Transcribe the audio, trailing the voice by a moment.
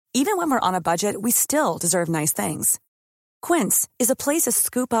Even when we're on a budget, we still deserve nice things. Quince is a place to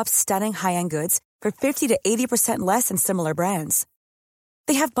scoop up stunning high-end goods for 50 to 80% less than similar brands.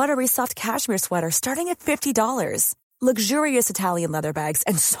 They have buttery soft cashmere sweaters starting at $50, luxurious Italian leather bags,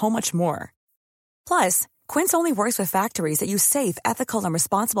 and so much more. Plus, Quince only works with factories that use safe, ethical, and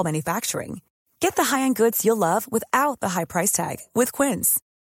responsible manufacturing. Get the high-end goods you'll love without the high price tag with Quince.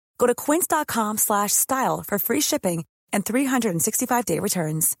 Go to quince.com/style for free shipping and 365-day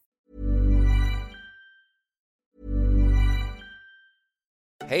returns.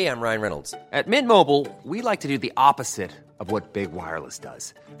 Hey, I'm Ryan Reynolds. At Mint Mobile, we like to do the opposite of what Big Wireless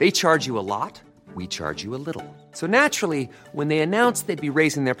does. They charge you a lot, we charge you a little. So naturally, when they announced they'd be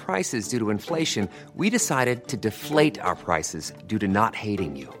raising their prices due to inflation, we decided to deflate our prices due to not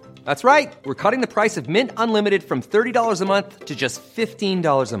hating you. That's right. We're cutting the price of Mint Unlimited from $30 a month to just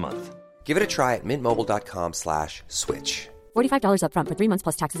 $15 a month. Give it a try at mintmobile.com/switch. $45 up front for 3 months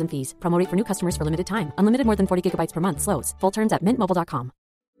plus taxes and fees. Promo rate for new customers for limited time. Unlimited more than 40 gigabytes per month. Slows full terms at mintmobile.com.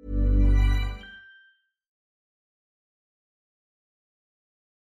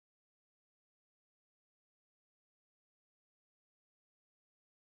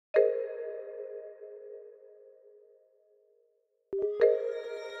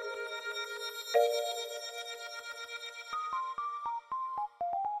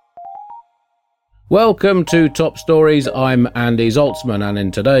 Welcome to Top Stories. I'm Andy Zaltzman, and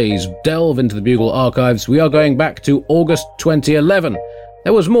in today's delve into the Bugle archives, we are going back to August 2011.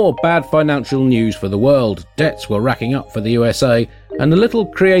 There was more bad financial news for the world. Debts were racking up for the USA, and a little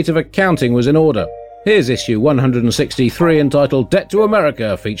creative accounting was in order. Here's issue 163, entitled Debt to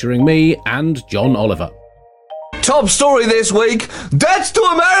America, featuring me and John Oliver. Top story this week, Debt to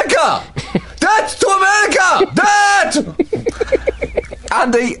America! Debt to America! Debt!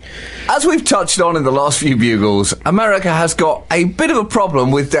 Andy, as we've touched on in the last few Bugles, America has got a bit of a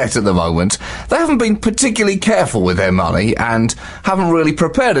problem with debt at the moment. They haven't been particularly careful with their money and haven't really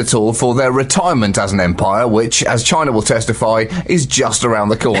prepared at all for their retirement as an empire, which, as China will testify, is just around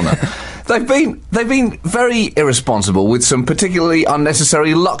the corner. They've been very irresponsible with some particularly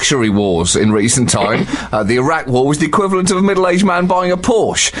unnecessary luxury wars in recent time. The Iraq War was the equivalent of a middle-aged man buying a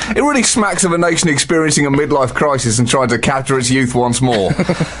Porsche. It really smacks of a nation experiencing a midlife crisis and trying to capture its youth once more.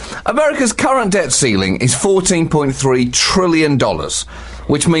 America's current debt ceiling is $14.3 trillion,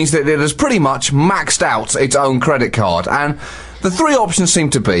 which means that it has pretty much maxed out its own credit card. And the three options seem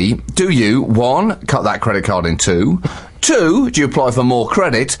to be, do you, 1, cut that credit card in 2, 2, do you apply for more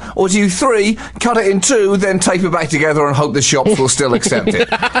credit, or do you 3, cut it in 2, then tape it back together and hope the shops will still accept it?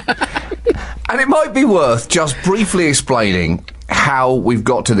 And it might be worth just briefly explaining how we've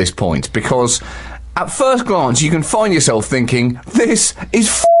got to this point, because at first glance you can find yourself thinking, this is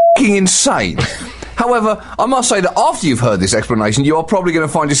f***ing insane. However, I must say that after you've heard this explanation, you are probably going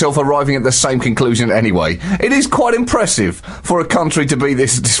to find yourself arriving at the same conclusion anyway. It is quite impressive for a country to be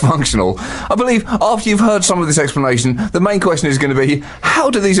this dysfunctional. I believe after you've heard some of this explanation, the main question is going to be,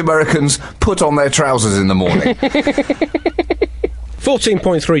 how do these Americans put on their trousers in the morning?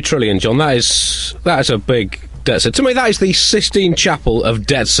 14.3 trillion, John. That is a big debt. To me, that is the Sistine Chapel of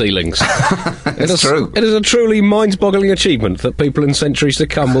debt ceilings. It's true. It is a truly mind-boggling achievement that people in centuries to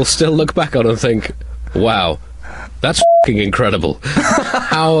come will still look back on and think, wow, that's f***ing incredible.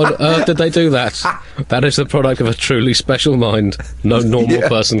 How on earth did they do that? That is the product of a truly special mind. No normal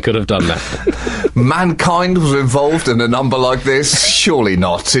person could have done that. Mankind was involved in a number like this? Surely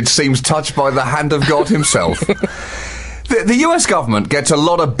not. It seems touched by the hand of God himself. The US government gets a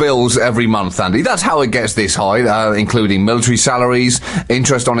lot of bills every month, Andy. That's how it gets this high, including military salaries,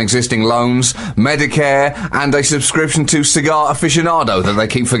 interest on existing loans, Medicare, and a subscription to Cigar Aficionado that they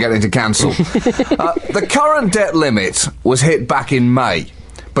keep forgetting to cancel. The current debt limit was hit back in May.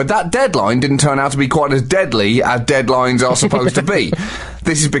 But that deadline didn't turn out to be quite as deadly as deadlines are supposed to be.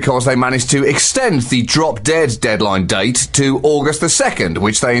 This is because they managed to extend the drop-dead deadline date to August the 2nd,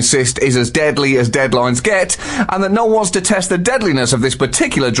 which they insist is as deadly as deadlines get, and that no one wants to test the deadliness of this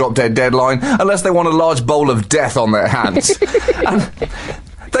particular drop-dead deadline unless they want a large bowl of death on their hands. And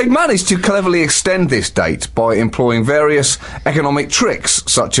they managed to cleverly extend this date by employing various economic tricks,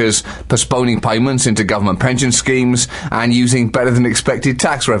 such as postponing payments into government pension schemes and using better-than-expected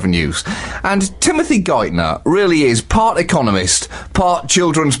tax revenues. And Timothy Geithner really is part economist, part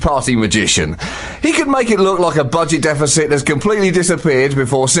children's party magician. He could make it look like a budget deficit has completely disappeared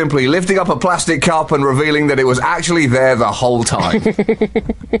before simply lifting up a plastic cup and revealing that it was actually there the whole time.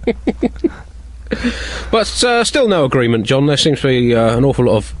 But still no agreement, John. There seems to be an awful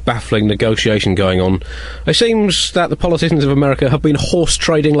lot of baffling negotiation going on. It seems that the politicians of America have been horse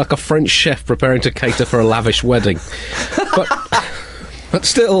trading like a French chef preparing to cater for a lavish wedding. But But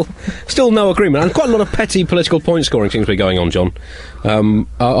still no agreement. And quite a lot of petty political point scoring seems to be going on, John.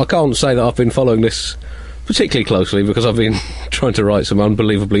 I can't say that I've been following this particularly closely because I've been trying to write some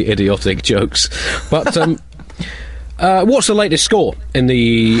unbelievably idiotic jokes. But what's the latest score in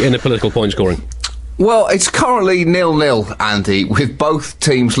the political point scoring? Well, it's currently 0-0, Andy, with both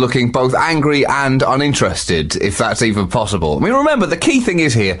teams looking both angry and uninterested, if that's even possible. I mean, remember, the key thing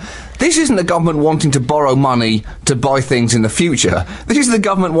is here, this isn't the government wanting to borrow money to buy things in the future. This is the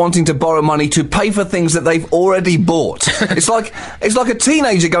government wanting to borrow money to pay for things that they've already bought. It's like a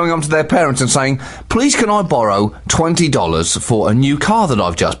teenager going up to their parents and saying, please can I borrow $20 for a new car that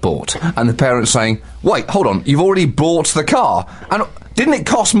I've just bought? And the parents saying, wait, hold on, you've already bought the car? And didn't it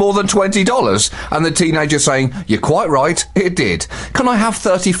cost more than $20? And the teenager saying, you're quite right, it did. Can I have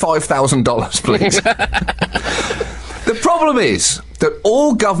 $35,000, please? The problem is that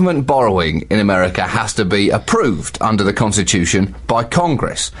all government borrowing in America has to be approved under the Constitution by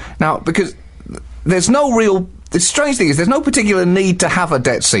Congress. Now, because there's no real... The strange thing is there's no particular need to have a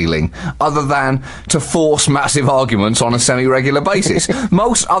debt ceiling other than to force massive arguments on a semi-regular basis.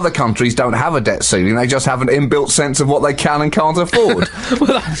 Most other countries don't have a debt ceiling. They just have an inbuilt sense of what they can and can't afford.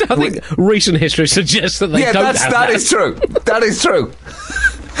 Well, I think recent history suggests that they don't have that. That is true. That is true.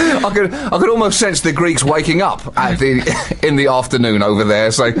 I could almost sense the Greeks waking up in the afternoon over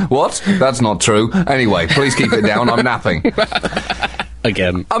there saying, what? That's not true. Anyway, please keep it down. I'm napping.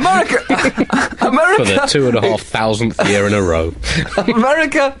 Again. America For the 2,500th year in a row.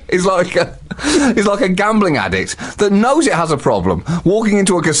 America is like a gambling addict that knows it has a problem, walking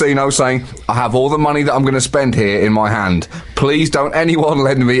into a casino saying, I have all the money that I'm going to spend here in my hand. Please don't anyone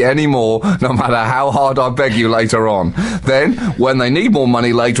lend me any more, no matter how hard I beg you later on. Then, when they need more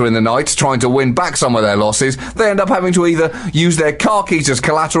money later in the night, trying to win back some of their losses, they end up having to either use their car keys as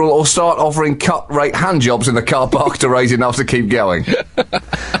collateral or start offering cut-rate hand jobs in the car park to raise enough to keep going.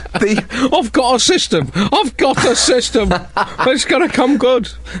 I've got a system. It's going to come good.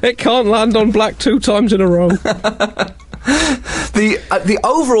 It can't land on black 2 times in a row. The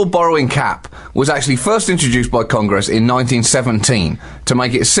overall borrowing cap was actually first introduced by Congress in 1917 to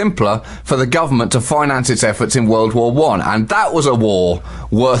make it simpler for the government to finance its efforts in World War I, and that was a war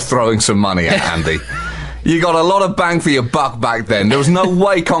worth throwing some money at, Andy. You got a lot of bang for your buck back then. There was no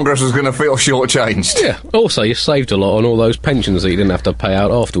way Congress was going to feel shortchanged. Yeah. Also, you saved a lot on all those pensions that you didn't have to pay out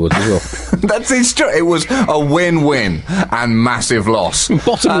afterwards as well. It's true. It was a win-win and massive loss.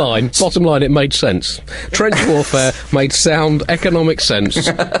 Bottom line, it made sense. Trench warfare made sound economic sense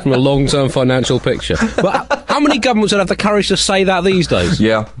from a long-term financial picture. But how many governments would have the courage to say that these days?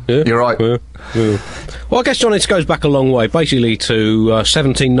 Yeah. You're right. Yeah. Well, I guess, John, it goes back a long way, basically to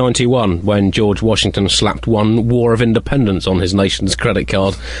 1791, when George Washington slapped one War of Independence on his nation's credit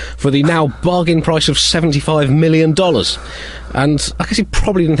card for the now bargain price of $75 million. And I guess he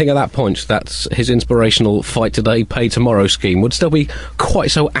probably didn't think at that point that his inspirational Fight Today, Pay Tomorrow scheme would still be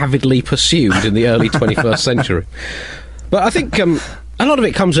quite so avidly pursued in the early 21st century. But I think a lot of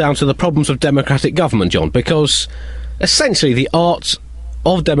it comes down to the problems of democratic government, John, because essentially the art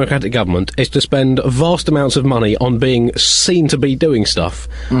of democratic government is to spend vast amounts of money on being seen to be doing stuff,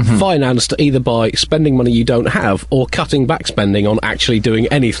 financed either by spending money you don't have or cutting back spending on actually doing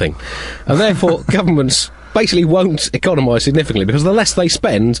anything. And therefore, governments basically won't economise significantly, because the less they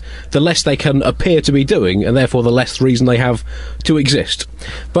spend, the less they can appear to be doing, and therefore the less reason they have to exist.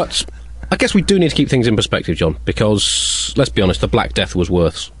 But I guess we do need to keep things in perspective, John, because, let's be honest, the Black Death was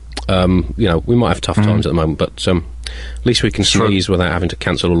worse. We might have tough times at the moment, but at least we can sneeze without having to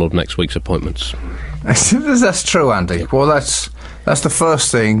cancel all of next week's appointments. That's true, Andy. Well, that's the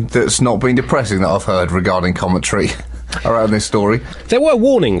first thing that's not been depressing that I've heard regarding commentary around this story. There were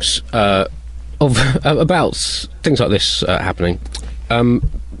warnings about things like this happening.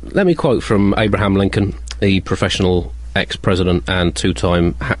 Let me quote from Abraham Lincoln, the professional ex-president and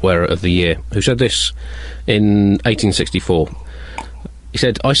 2-time hat wearer of the year, who said this in 1864. He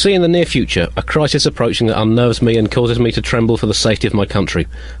said, "I see in the near future a crisis approaching that unnerves me and causes me to tremble for the safety of my country.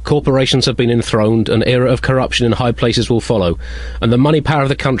 Corporations have been enthroned, an era of corruption in high places will follow, and the money power of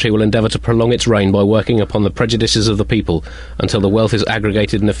the country will endeavour to prolong its reign by working upon the prejudices of the people until the wealth is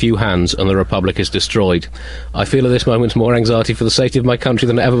aggregated in a few hands and the republic is destroyed. I feel at this moment more anxiety for the safety of my country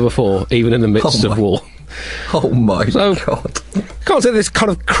than ever before, even in the midst of war." Oh my God. Can't say this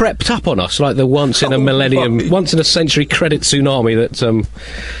kind of crept up on us like the once in a millennium, once in a century credit tsunami that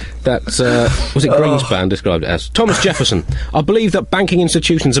That's, was it Greenspan described it as? Thomas Jefferson. I believe that banking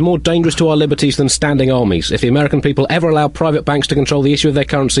institutions are more dangerous to our liberties than standing armies. If the American people ever allow private banks to control the issue of their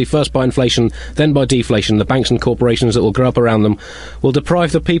currency, first by inflation, then by deflation, the banks and corporations that will grow up around them will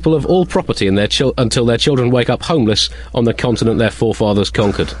deprive the people of all property and until their children wake up homeless on the continent their forefathers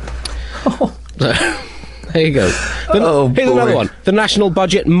conquered. There you go. Here's another one. The national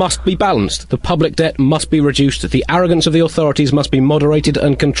budget must be balanced. The public debt must be reduced. The arrogance of the authorities must be moderated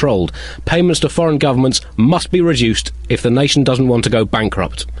and controlled. Payments to foreign governments must be reduced if the nation doesn't want to go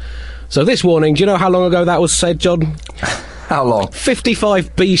bankrupt. So this warning, do you know how long ago that was said, John? How long?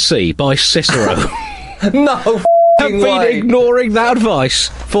 55 BC by Cicero. No I've been ignoring that advice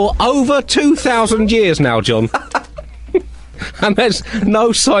for over 2,000 years now, John. And there's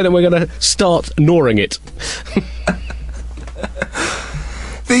no sign that we're going to start gnawing it.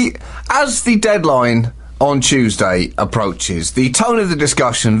 As the deadline on Tuesday approaches, the tone of the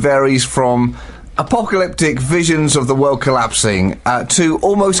discussion varies from apocalyptic visions of the world collapsing to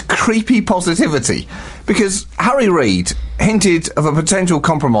almost creepy positivity. Because Harry Reid hinted of a potential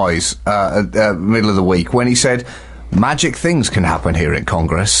compromise at the middle of the week when he said, magic things can happen here in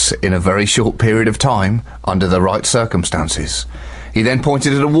Congress in a very short period of time under the right circumstances. He then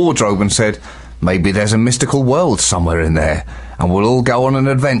pointed at a wardrobe and said, maybe there's a mystical world somewhere in there, and we'll all go on an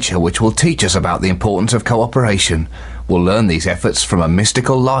adventure which will teach us about the importance of cooperation. We'll learn these efforts from a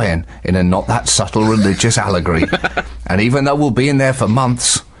mystical lion in a not that subtle religious allegory. And even though we'll be in there for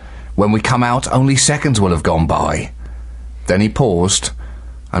months, when we come out only seconds will have gone by. Then he paused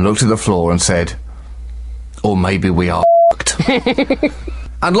and looked at the floor and said, or maybe we are f***ed.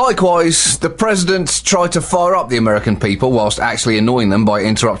 And likewise, the president tried to fire up the American people whilst actually annoying them by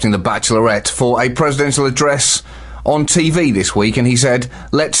interrupting the Bachelorette for a presidential address on TV this week, and he said,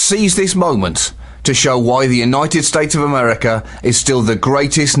 let's seize this moment to show why the United States of America is still the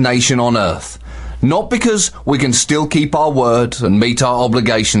greatest nation on earth. Not because we can still keep our word and meet our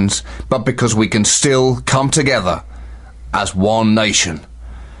obligations, but because we can still come together as one nation.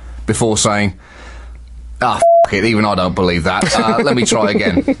 Before saying, f*** it, even I don't believe that. Let me try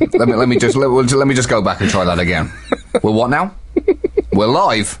again. Let me just go back and try that again. We're what now? We're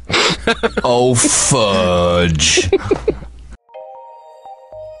live. Oh, fudge.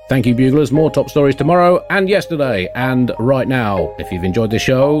 Thank you, Buglers. More top stories tomorrow and yesterday and right now. If you've enjoyed the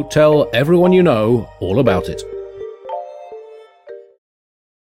show, tell everyone you know all about it.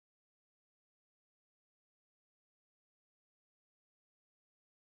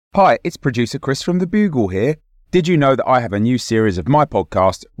 Hi, it's producer Chris from The Bugle here. Did you know that I have a new series of my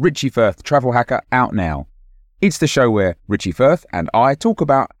podcast, Richie Firth Travel Hacker, out now? It's the show where Richie Firth and I talk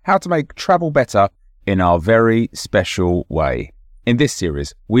about how to make travel better in our very special way. In this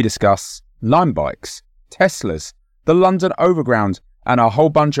series, we discuss Lime bikes, Teslas, the London Overground, and a whole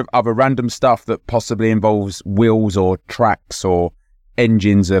bunch of other random stuff that possibly involves wheels or tracks or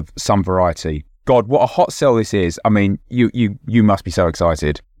engines of some variety. God, what a hot sell this is. I mean, you must be so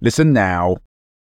excited. Listen now.